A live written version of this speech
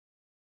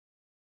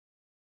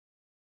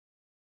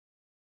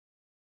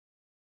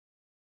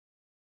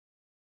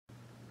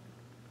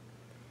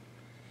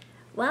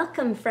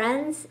Welcome,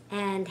 friends,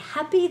 and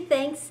happy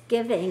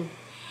Thanksgiving.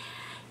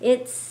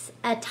 It's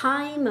a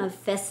time of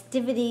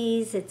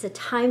festivities, it's a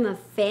time of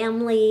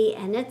family,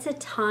 and it's a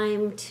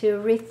time to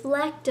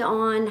reflect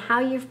on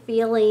how you're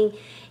feeling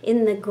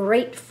in the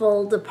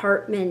grateful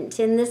department,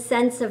 in the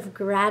sense of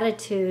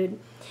gratitude.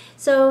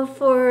 So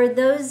for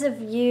those of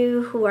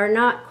you who are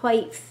not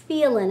quite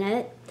feeling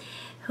it,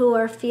 who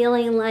are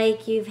feeling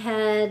like you've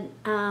had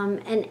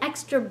an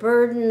extra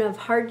burden of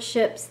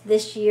hardships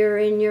this year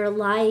in your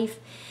life,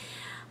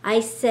 I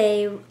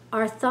say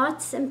our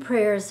thoughts and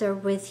prayers are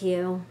with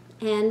you,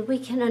 and we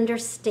can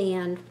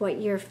understand what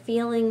you're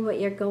feeling,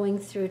 what you're going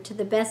through, to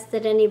the best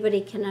that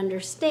anybody can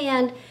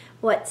understand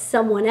what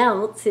someone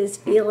else is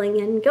feeling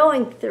and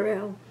going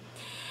through.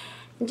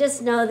 And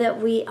just know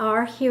that we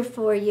are here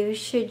for you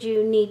should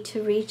you need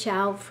to reach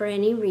out for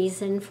any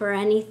reason, for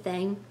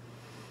anything.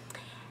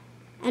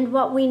 And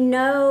what we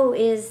know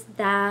is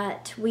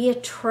that we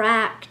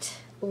attract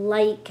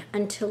like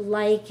unto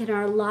like in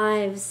our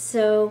lives,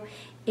 so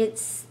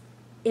it's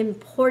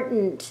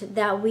important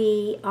that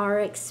we are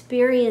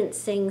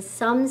experiencing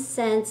some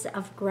sense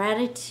of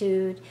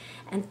gratitude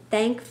and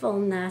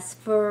thankfulness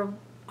for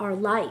our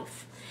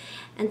life.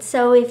 And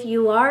so if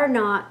you are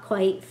not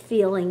quite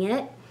feeling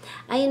it,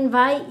 I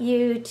invite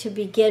you to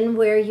begin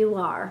where you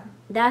are.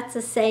 That's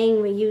a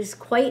saying we use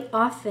quite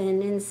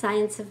often in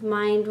Science of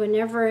Mind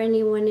whenever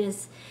anyone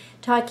is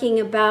talking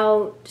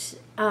about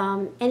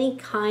any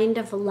kind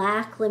of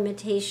lack,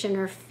 limitation,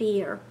 or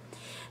fear.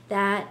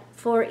 That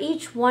for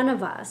each one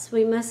of us,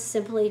 we must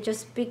simply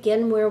just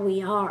begin where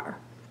we are.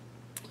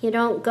 You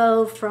don't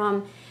go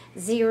from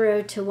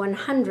 0 to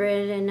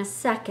 100 in a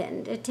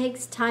second. It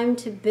takes time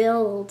to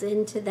build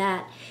into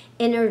that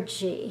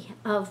energy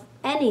of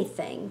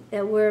anything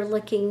that we're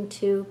looking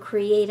to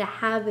create a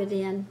habit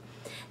in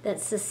that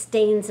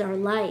sustains our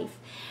life.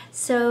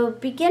 So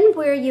begin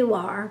where you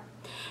are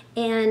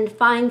and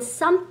find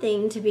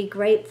something to be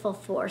grateful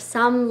for,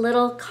 some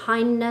little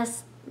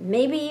kindness,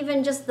 maybe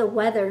even just the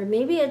weather.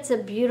 Maybe it's a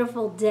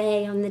beautiful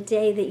day on the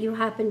day that you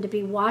happen to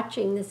be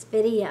watching this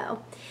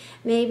video.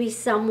 Maybe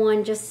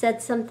someone just said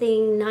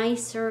something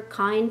nice or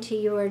kind to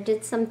you or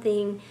did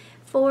something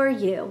for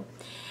you.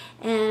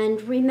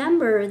 And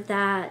remember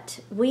that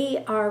we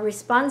are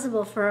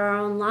responsible for our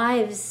own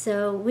lives,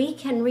 so we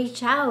can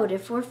reach out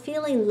if we're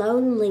feeling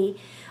lonely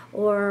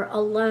or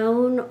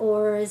alone,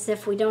 or as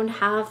if we don't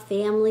have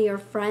family or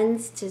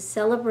friends to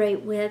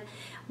celebrate with.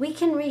 We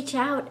can reach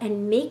out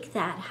and make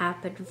that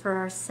happen for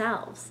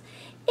ourselves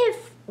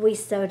if we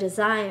so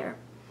desire.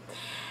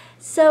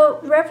 So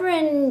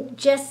Reverend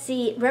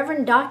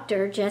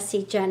Dr.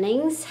 Jesse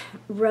Jennings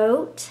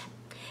wrote,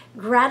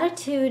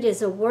 "Gratitude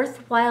is a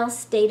worthwhile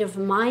state of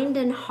mind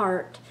and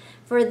heart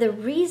for the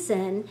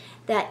reason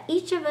that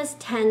each of us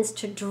tends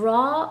to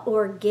draw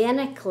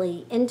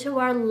organically into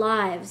our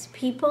lives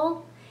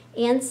people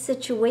and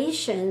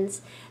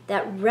situations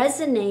that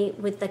resonate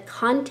with the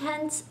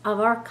contents of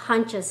our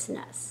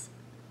consciousness."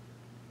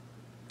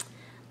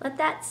 Let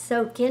that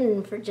soak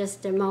in for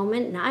just a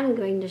moment, and I'm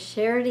going to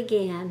share it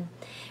again.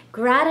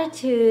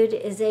 Gratitude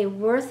is a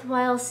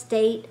worthwhile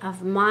state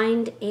of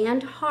mind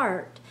and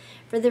heart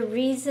for the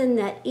reason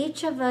that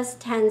each of us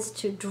tends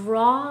to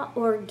draw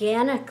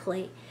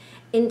organically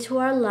into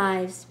our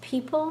lives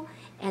people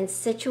and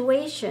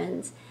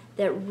situations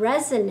that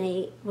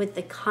resonate with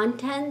the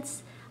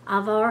contents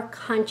of our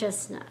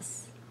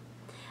consciousness.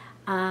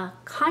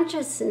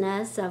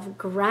 Consciousness of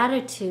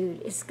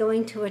gratitude is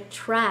going to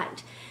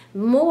attract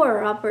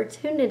more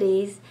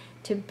opportunities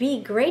to be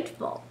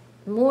grateful,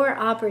 more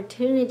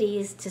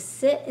opportunities to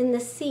sit in the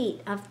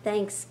seat of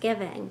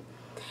thanksgiving.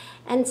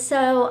 And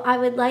so I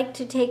would like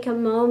to take a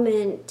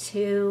moment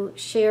to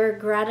share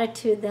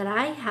gratitude that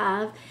I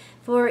have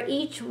for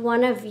each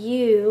one of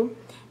you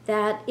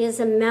that is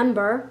a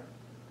member,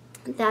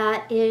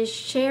 that is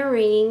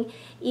sharing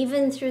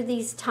even through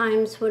these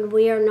times when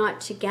we are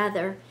not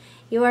together.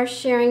 You are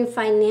sharing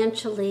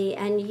financially,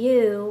 and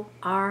you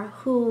are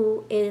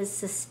who is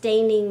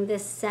sustaining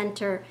this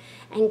center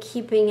and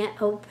keeping it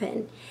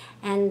open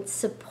and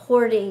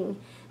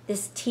supporting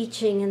this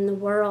teaching in the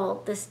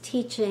world, this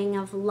teaching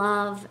of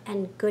love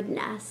and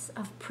goodness,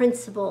 of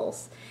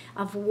principles,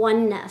 of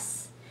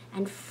oneness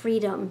and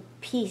freedom,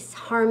 peace,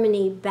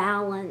 harmony,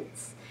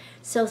 balance.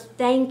 So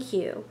thank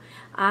you.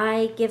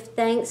 I give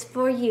thanks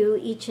for you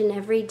each and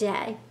every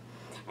day.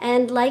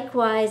 And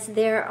likewise,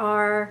 there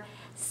are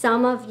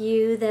some of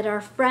you that are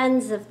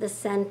friends of the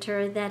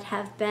center that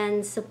have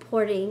been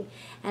supporting,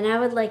 and I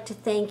would like to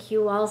thank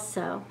you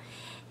also.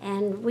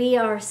 And we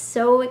are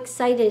so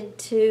excited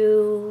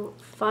to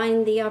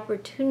find the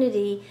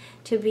opportunity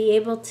to be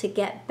able to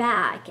get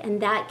back,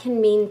 and that can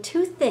mean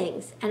two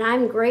things, and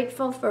I'm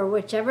grateful for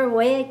whichever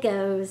way it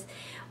goes.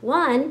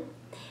 One,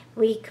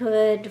 we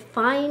could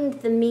find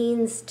the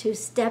means to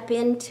step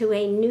into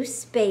a new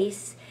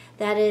space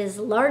that is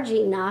large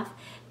enough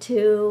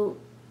to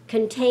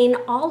contain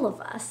all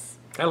of us.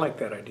 I like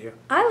that idea.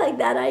 I like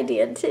that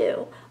idea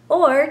too.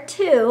 Or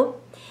two,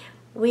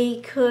 we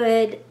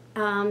could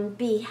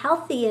be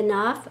healthy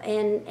enough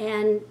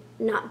and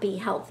not be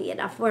healthy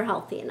enough. We're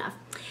healthy enough.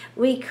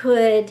 We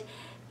could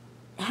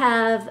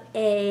have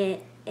a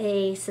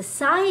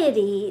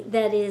society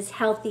that is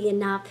healthy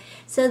enough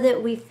so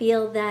that we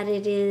feel that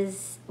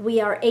we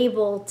are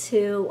able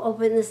to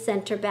open the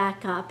center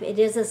back up. It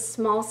is a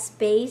small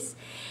space.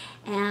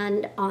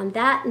 And on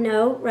that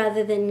note,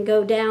 rather than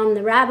go down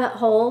the rabbit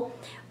hole,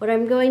 what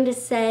I'm going to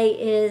say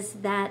is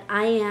that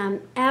I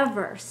am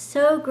ever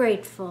so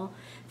grateful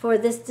for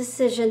this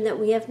decision that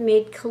we have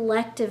made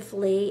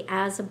collectively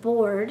as a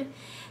board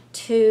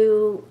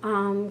to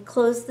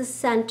close the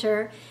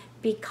center,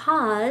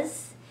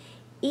 because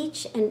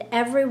each and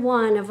every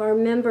one of our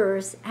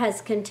members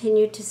has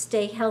continued to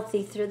stay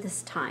healthy through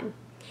this time.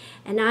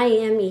 And I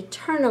am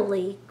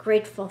eternally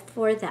grateful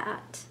for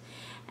that.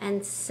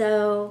 And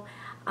so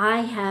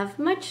I have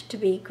much to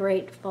be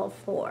grateful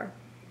for.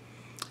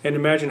 And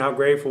imagine how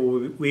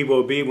grateful we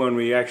will be when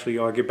we actually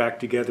all get back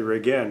together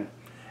again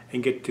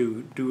and get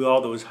to do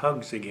all those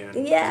hugs again.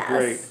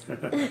 Yes.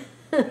 Great.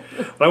 Well,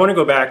 I want to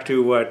go back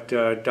to what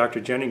Dr.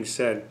 Jennings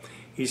said.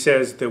 He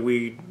says that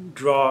we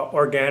draw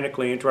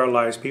organically into our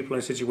lives people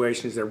and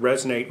situations that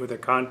resonate with the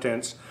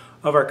contents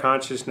of our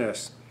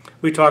consciousness.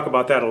 We talk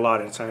about that a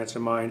lot in Science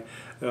of Mind.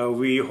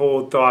 We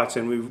hold thoughts,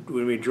 and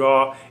when we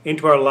draw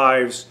into our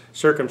lives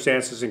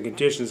circumstances and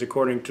conditions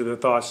according to the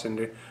thoughts and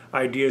the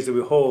ideas that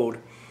we hold.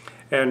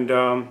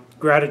 And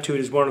gratitude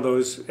is one of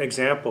those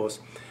examples.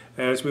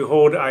 As we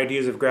hold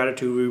ideas of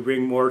gratitude, we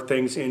bring more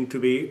things in to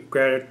be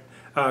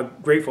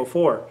grateful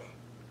for.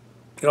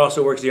 It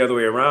also works the other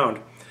way around,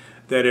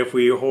 that if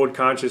we hold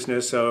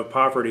consciousness of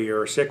poverty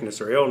or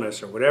sickness or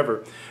illness or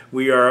whatever,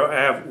 we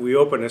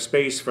open a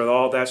space for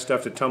all that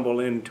stuff to tumble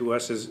into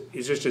us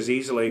just as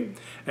easily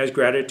as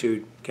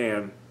gratitude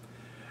can.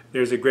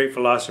 There's a great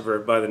philosopher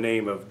by the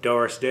name of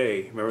Doris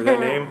Day. Remember that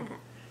name?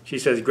 She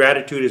says,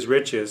 gratitude is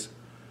riches,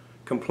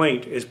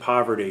 complaint is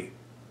poverty.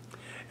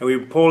 And we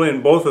pull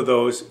in both of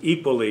those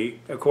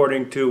equally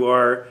according to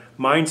our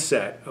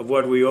mindset of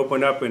what we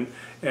open up and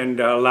open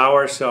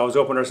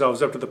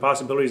ourselves up to the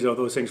possibilities of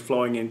those things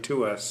flowing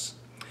into us.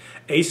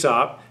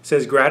 Aesop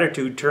says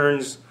gratitude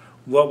turns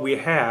what we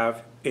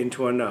have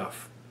into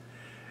enough.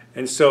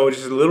 And so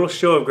just a little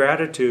show of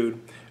gratitude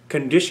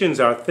conditions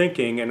our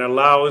thinking and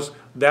allows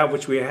that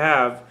which we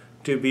have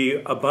to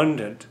be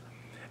abundant.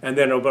 And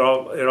then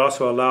it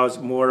also allows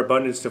more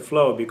abundance to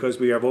flow because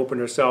we have opened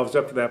ourselves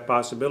up to that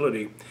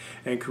possibility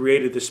and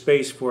created the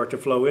space for it to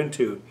flow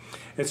into.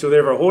 And so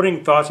therefore,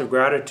 holding thoughts of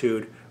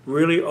gratitude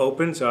really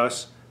opens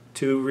us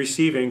to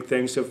receiving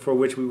things for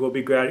which we will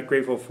be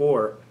grateful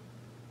for.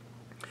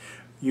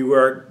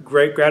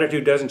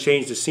 Gratitude doesn't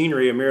change the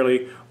scenery. It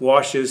merely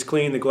washes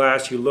clean the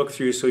glass you look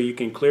through so you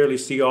can clearly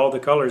see all the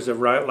colors of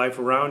life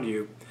around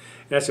you.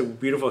 And that's a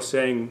beautiful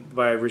saying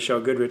by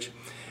Rochelle Goodrich.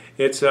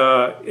 It's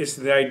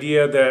the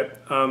idea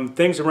that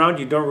things around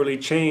you don't really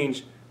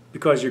change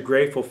because you're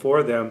grateful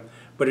for them,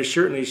 but it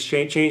certainly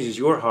changes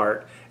your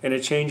heart, and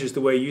it changes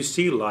the way you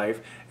see life,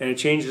 and it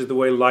changes the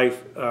way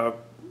life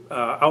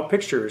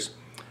outpictures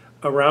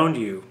around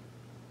you.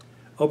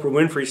 Oprah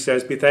Winfrey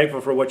says, be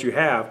thankful for what you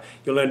have.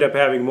 You'll end up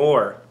having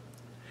more.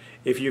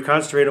 If you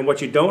concentrate on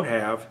what you don't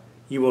have,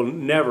 you will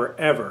never,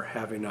 ever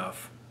have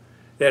enough.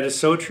 That is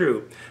so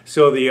true.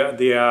 So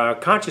the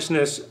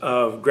consciousness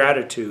of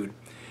gratitude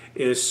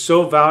is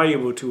so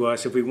valuable to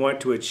us if we want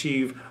to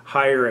achieve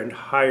higher and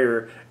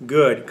higher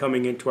good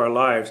coming into our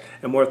lives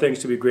and more things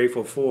to be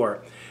grateful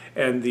for.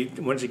 And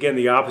once again,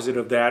 the opposite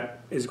of that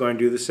is going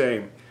to do the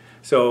same.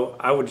 So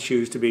I would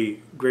choose to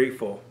be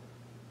grateful.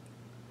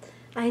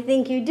 I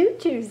think you do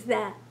choose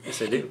that.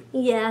 Yes, I do.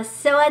 Yes,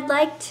 so I'd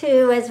like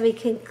to, as we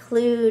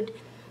conclude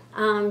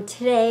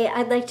today,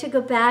 I'd like to go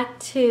back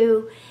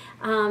to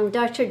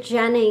Dr.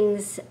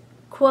 Jennings'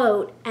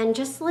 quote and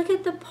just look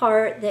at the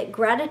part that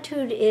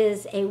gratitude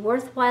is a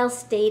worthwhile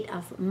state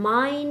of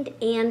mind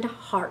and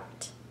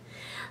heart.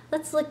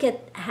 Let's look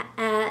at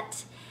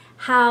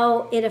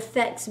how it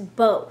affects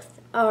both.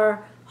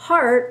 Our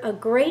heart, a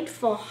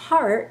grateful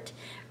heart,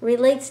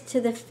 relates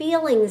to the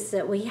feelings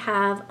that we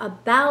have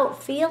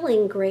about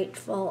feeling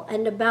grateful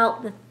and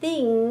about the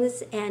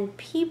things and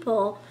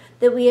people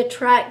that we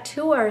attract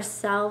to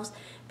ourselves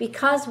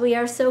because we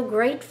are so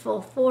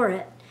grateful for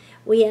it.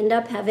 We end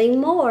up having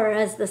more,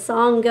 as the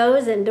song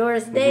goes and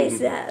Doris Day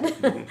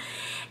said.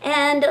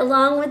 And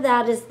along with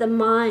that is the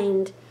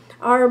mind.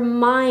 Our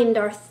mind,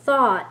 our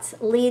thoughts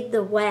lead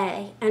the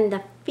way, and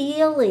the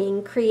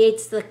feeling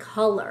creates the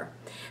color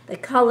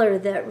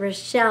that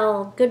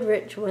Rochelle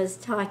Goodrich was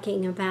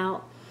talking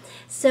about.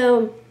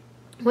 So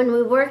when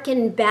we work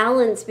in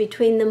balance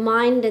between the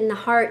mind and the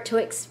heart to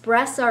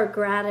express our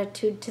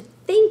gratitude, to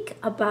think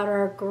about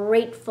our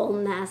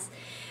gratefulness,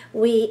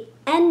 we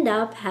end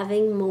up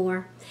having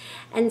more.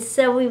 And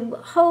so we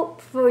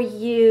hope for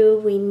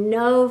you, we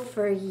know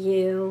for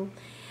you,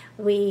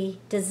 we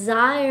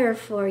desire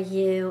for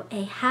you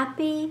a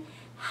happy,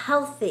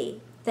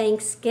 healthy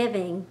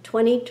Thanksgiving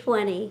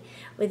 2020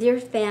 with your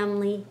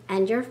family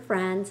and your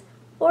friends,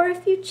 or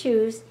if you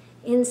choose,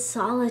 in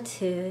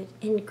solitude,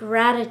 in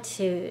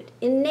gratitude,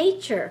 in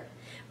nature,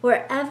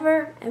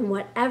 Wherever and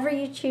whatever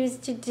you choose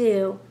to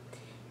do,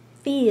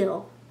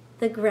 feel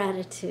the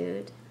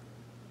gratitude.